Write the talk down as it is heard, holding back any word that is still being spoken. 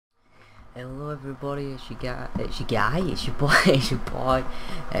Hello everybody, it's your boy, it's your boy,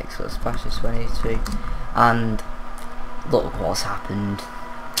 Xbox Splashes 22, and look what's happened.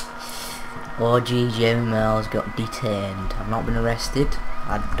 OG Jamie Marles got detained. I've not been arrested,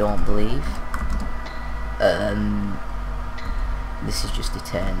 I don't believe. This is just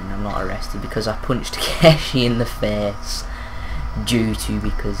detaining. I'm not arrested because I punched Takeshi in the face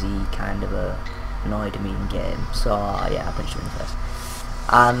because he kind of annoyed me in game. So yeah, I punched him in the face.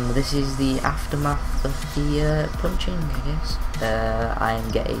 And this is the aftermath of the punching, I guess.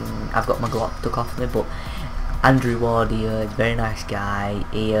 I've got my Glock took off me, but Andrew Ward, he's a very nice guy.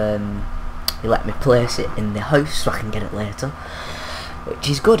 He let me place it in the house so I can get it later, which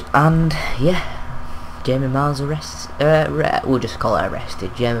is good. And yeah, Jamie Marles arrested. We'll just call it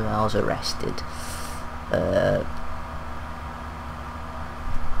arrested. Jamie Marles arrested.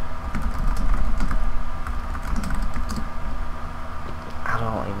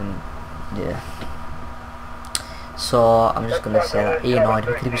 Yeah. So I'm just gonna say that he annoyed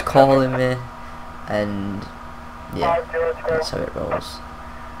me because he was calling me, and yeah, that's how it rolls.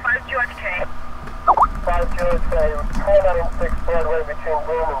 5 George K. 5 George K. 496 Broadway between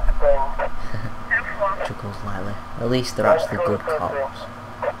Broome and Spring. Chuckles lightly. At least they're actually good cops.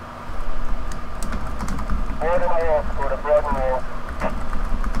 Broad and Wall, Scooter, Broad and Wall.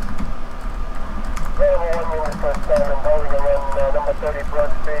 Available 1 unit for Simon, holding around number 30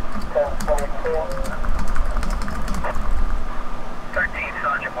 Broad Street, 1022. 13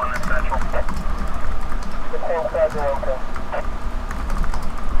 Sergeant 1 in Central. 15 Sergeant 1.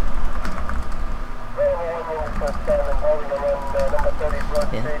 Available 1 unit for Simon, holding around number 30 Broad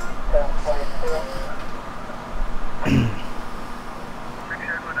Street, 1022.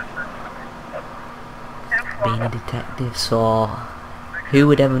 Being a detective, so who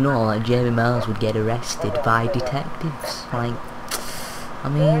would ever know that Jamie Marles would get arrested by detectives? Like, I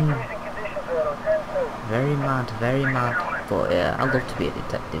mean, very mad, but yeah, I'd love to be a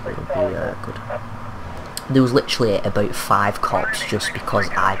detective. It would be good. There was literally about 5 cops just because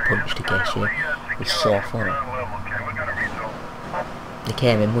I punched Takeshi. It was so funny. They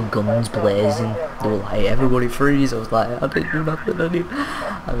came in with guns blazing. They were like, "Everybody freeze!" I was like, "I didn't do nothing.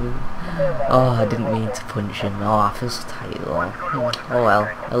 I didn't mean to punch him. Oh, I feel so tight though. Oh well,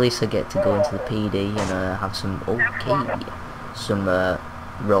 at least I get to go into the PD and have some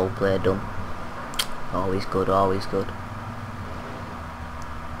role play done. Always good, always good.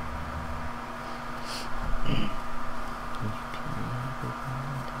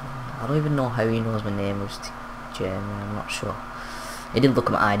 I don't even know how he knows my name was Jamie. I'm not sure. He didn't look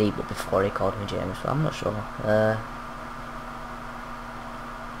at my ID, but before he called me James, so I'm not sure.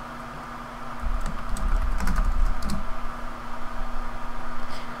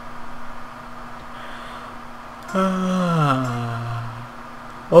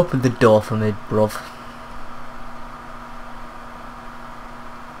 Open the door for me, bruv.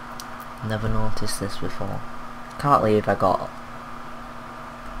 Never noticed this before. Can't believe I got...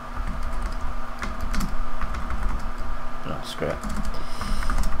 No, screw it.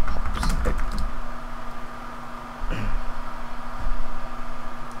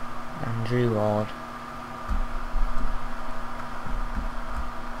 Andrew Ward.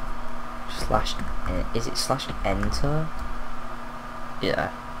 Is it slash enter? Yeah.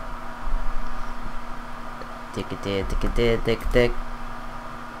 Dig.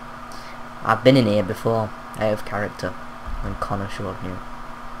 I've been in here before, out of character, when Connor showed me.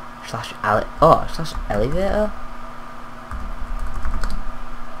 Slash elevator?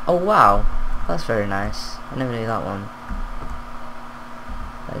 Oh wow, that's very nice. I never knew that one.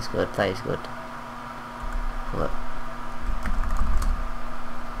 That is good, that is good. Look.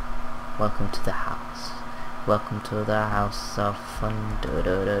 Welcome to the house. Welcome to the house of fun.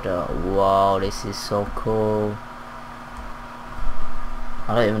 Wow, this is so cool.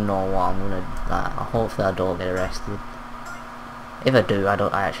 I don't even know what I'm gonna. Hopefully, I don't get arrested. If I do, I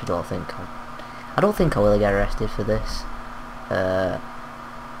actually don't think I don't think I will get arrested for this.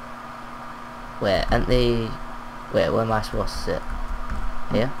 Wait, where am I supposed to sit?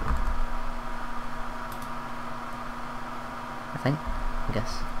 Here? I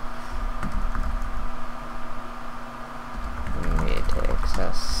guess.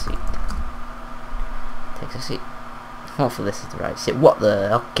 Takes a seat. Hopefully this is the right seat. What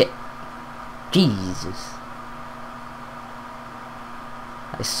the? Okay. Jesus.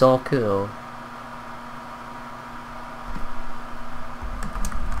 That is so cool.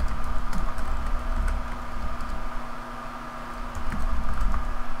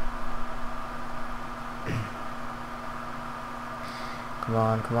 Come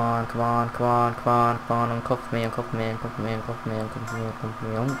on, come on, come on, come on, come on, come on, uncuff me, uncuff me, uncuff me, uncuff me, uncuff me, uncuff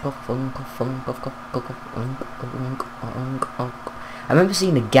me, uncuff, uncuff. I remember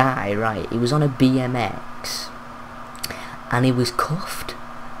seeing a guy, right, he was on a BMX, and he was cuffed,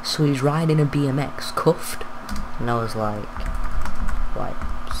 so he's riding a BMX cuffed, and I was like,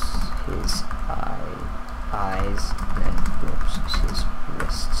 wipes his eyes, and then rubs his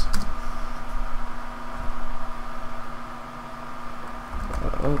wrists.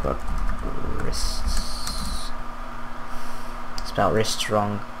 Oh god, wrists. Spelled wrists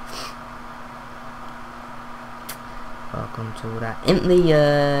wrong. Welcome to that. Isn't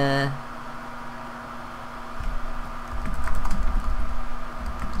the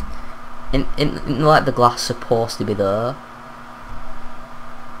in like the glass supposed to be there?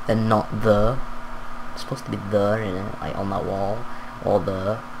 They're not there. It's supposed to be there, innit? Like on that wall or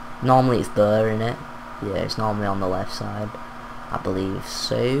there. Normally it's there, innit? Yeah, it's normally on the left side, I believe.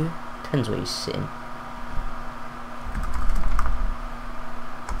 So depends where you're sitting.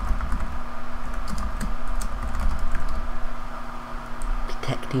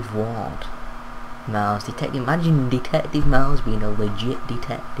 Detective Ward. Miles, detective. Imagine Detective Miles being a legit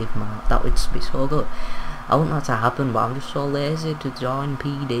Detective Miles. That would be so good. I want that to happen, but I'm just so lazy to join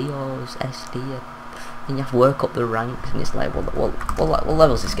PD or SD. And you have to work up the ranks, and it's like, what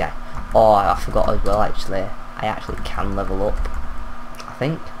level's this guy? Oh, I forgot as well. Actually, I actually can level up. I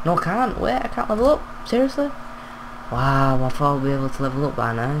think. No, I can't. Wait, I can't level up. Seriously? Wow, I thought I'd be able to level up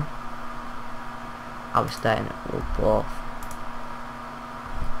by now. I was starting at level both.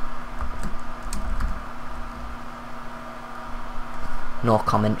 No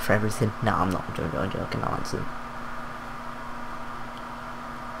comment for everything. No, I'm not joking, I'll answer them.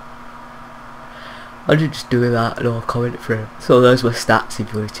 I did just do that, no comment for him. So those were stats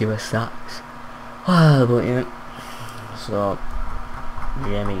if you want to see my stats. Well, but yeah. So,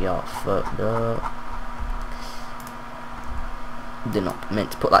 Jamie got fucked up. Did not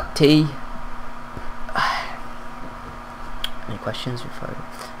meant to put that T. Any questions before?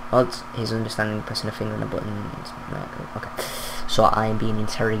 Odds, his understanding pressing a finger on a button. Okay. So I am being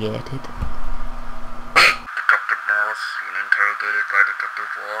interrogated. Detective Miles being interrogated by Detective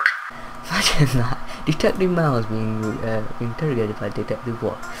Ward. Imagine that. Detective Miles being interrogated by Detective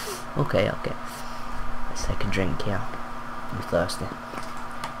Ward. Okay, okay. Let's take a drink here. I'm thirsty.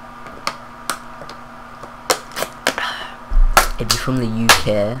 If you're from the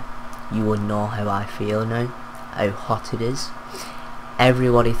UK, you will know how I feel now. How hot it is.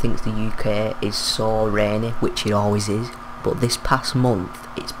 Everybody thinks the UK is so rainy, which it always is. But this past month,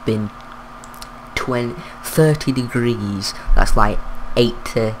 it's been 30 degrees. That's like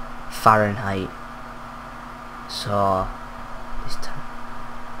 80 Fahrenheit. So, this time,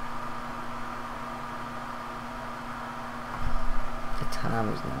 the time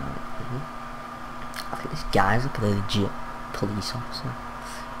is now. I think this guy's like a legit police officer.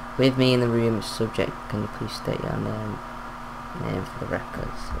 With me in the room is subject. Can you please state your name for the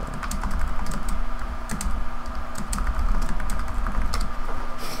records?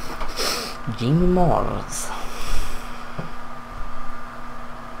 Jimmy Marles.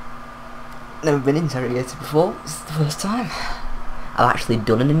 Never been interrogated before. This is the first time. I've actually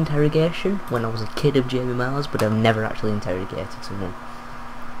done an interrogation when I was a kid of Jamie Miles, but I've never actually interrogated someone,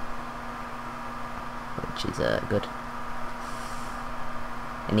 which is good.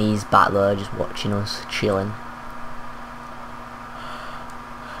 And he's back there just watching us, chilling.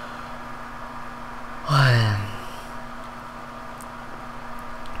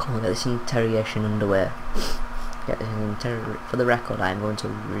 Come on, get this interrogation underway. Get this for the record, I'm going to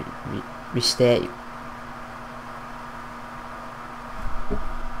restate.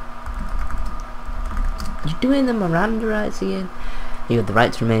 You're doing the Miranda rights again. You have the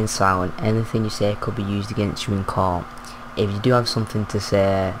right to remain silent. Anything you say could be used against you in court. If you do have something to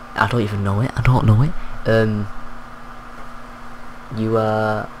say, I don't even know it. I don't know it. You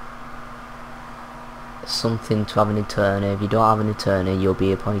are something to have an attorney. If you don't have an attorney, you'll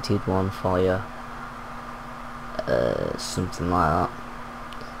be appointed one for you. Something like that.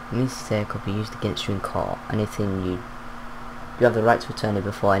 Anything to say could be used against you in court. Anything you have the right to attorney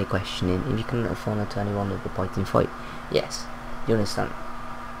before any questioning. If you can afford an attorney, one will be appointed for you. Yes, you understand?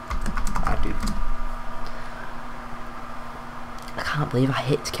 I do. I can't believe I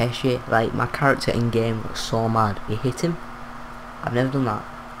hit Takeshi. Like, my character in game looks so mad. You hit him? I've never done that.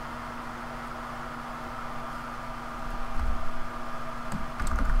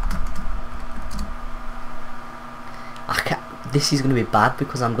 This is going to be bad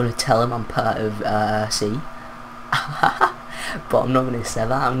because I'm going to tell him I'm part of C. But I'm not going to say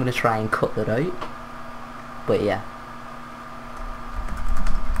that. I'm going to try and cut that out. But yeah.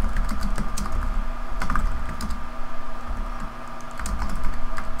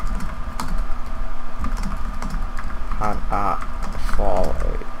 had a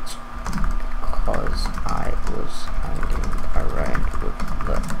fallout because I was hanging around with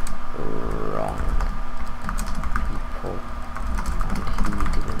the wrong people and he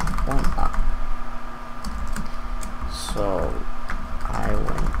didn't want that. So I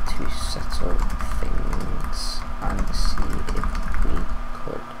went to settle things and see if we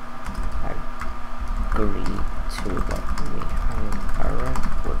could agree to let me hang around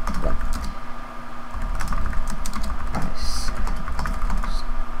with them. I said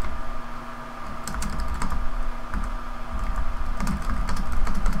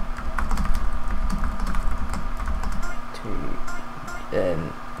to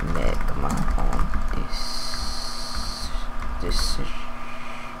make my own decisions.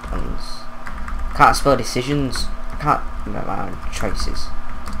 Can't spell decisions. Can't make my own choices.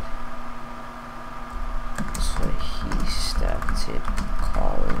 So he started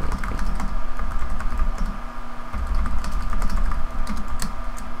calling me.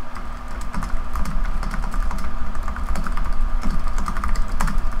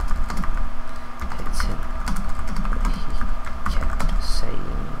 Hitting, but he kept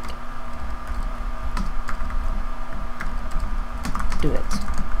saying, do it.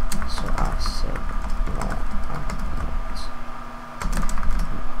 So I said, no, I'm not.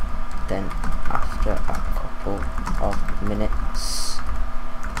 Then after a couple of minutes,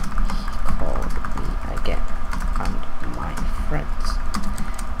 he called me again and my friends.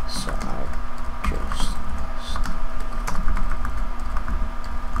 So I just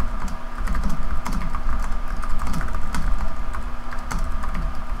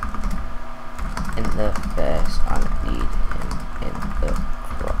in the face and kneed him in the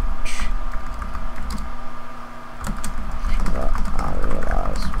crotch. After that, I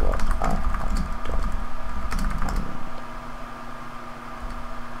realized what I had done, and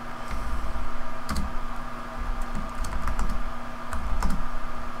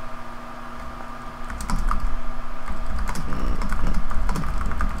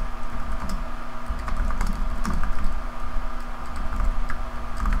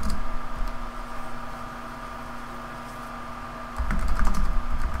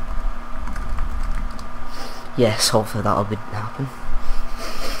yes, hopefully that'll be happen.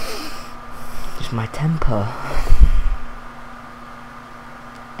 Just my temper.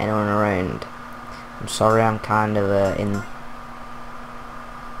 Anyone around? I'm sorry, I'm kind of in.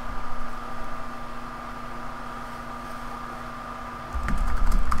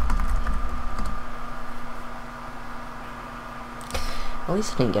 At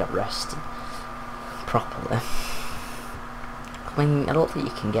least I didn't get arrested properly. I mean, I don't think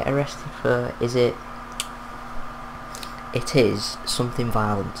you can get arrested for. Is it? It is something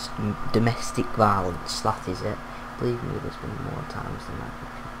violence, domestic violence, that is it. Believe me, there's been more times than that.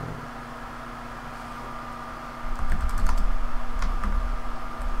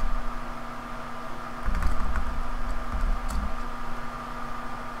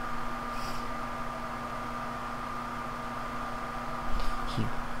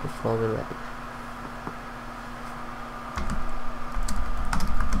 Before we leave.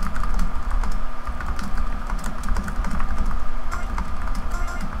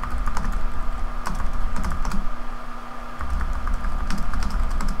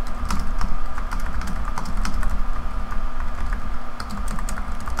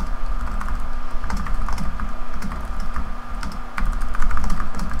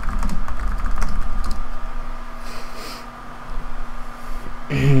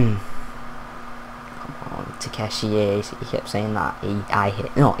 Takeshi, yeah, he kept saying that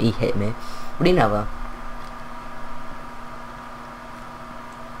he hit me, but he never.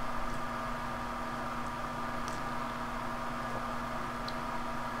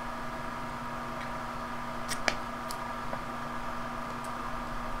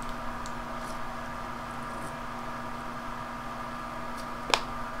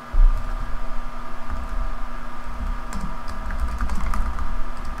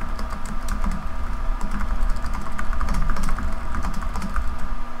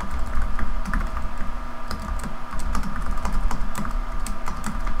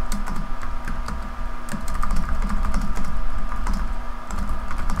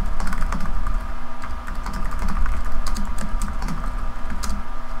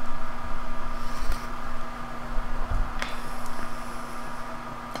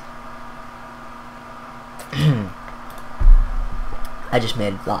 I just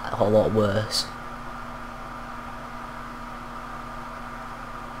made that a whole lot worse.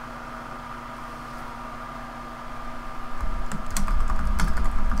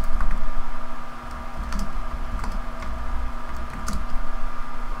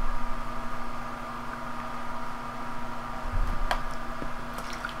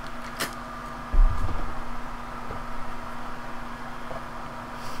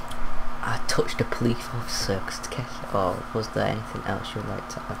 touched a police officer. Or was there anything else you'd like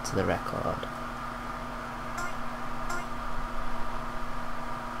to add to the record?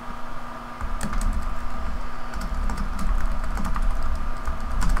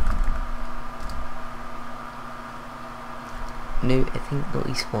 No, I think that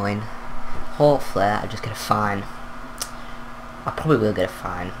he's fine. Hopefully I just get a fine. I probably will get a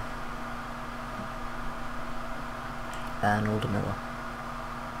fine. Arnold Miller.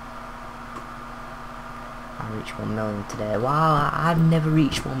 I reached 1 million today. Wow, I've never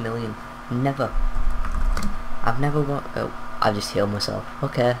reached 1 million. Never. I've never oh, I just healed myself.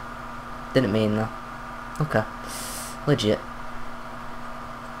 Okay. Didn't mean that. Okay. Legit.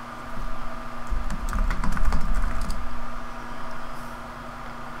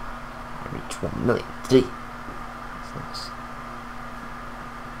 I reached 1 million today. That's nice.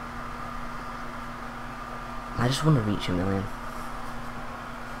 I just want to reach 1 million.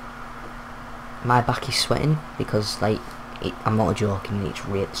 My back is sweating because, like, I'm not joking,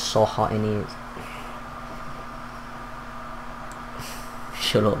 it's so hot in here.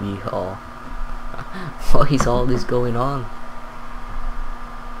 Shut up, you whore. What is all this going on?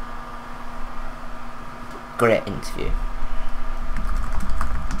 Great interview.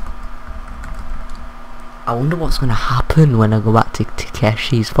 I wonder what's going to happen when I go back to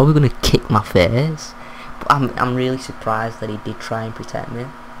Takeshi. He's probably going to kick my face. But I'm really surprised that he did try and protect me,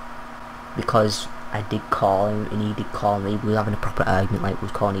 because I did call him and he did call me. We were having a proper argument, like we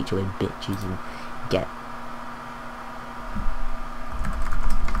was calling each other bitches and get.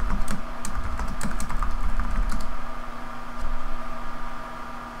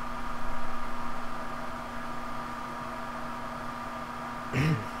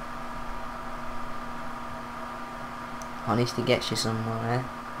 Honesty gets you somewhere.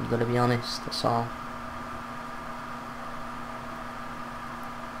 You gotta be honest. That's all.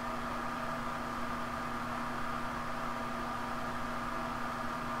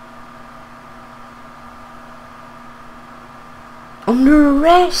 Under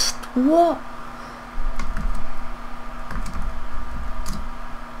arrest? What?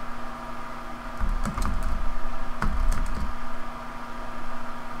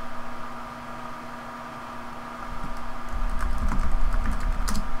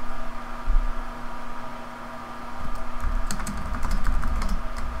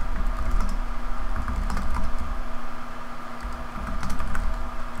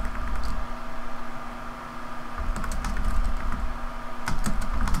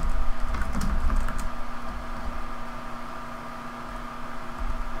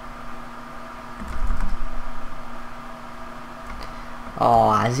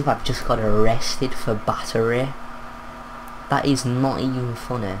 Oh, as if I've just got arrested for battery. That is not even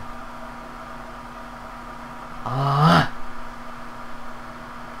funny. Ah.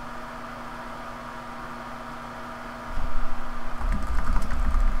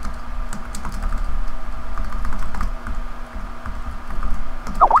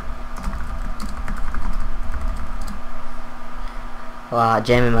 Well,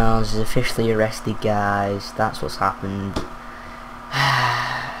 Jamie Miles is officially arrested, guys. That's what's happened.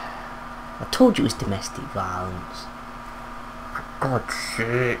 I told you it was domestic violence. For God's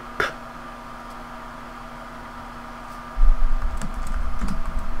sake.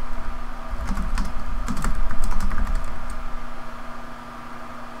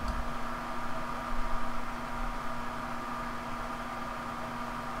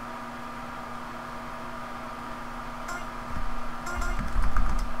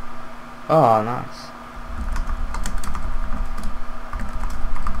 Oh, nice.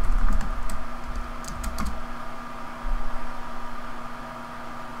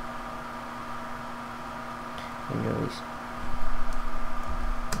 Injuries.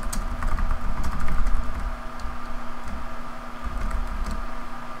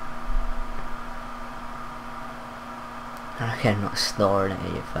 Okay, I'm not snoring at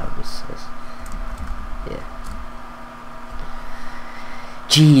you if I was. Yeah.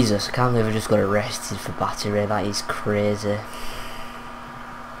 Jesus, I can't believe I just got arrested for battery. That is crazy.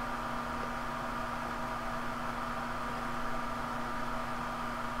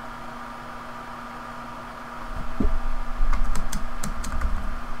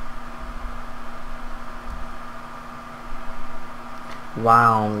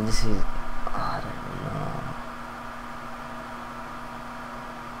 Wow, this is. I don't know.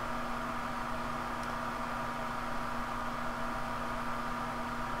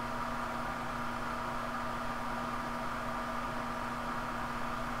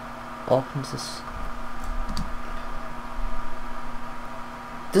 Opens this.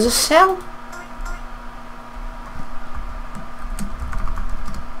 There's a cell.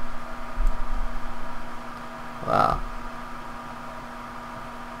 Wow.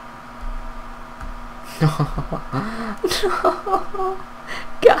 No,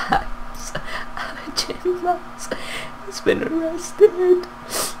 guys, Jim Max has been arrested.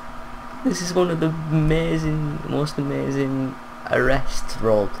 This is one of the most amazing arrest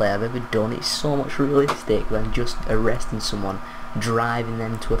roleplay I've ever done. It's so much realistic than just arresting someone, driving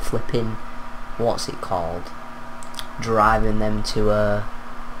them to a flipping, what's it called? Driving them to a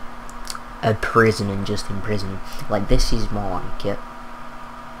prison and just imprisoning. Like, this is more like it.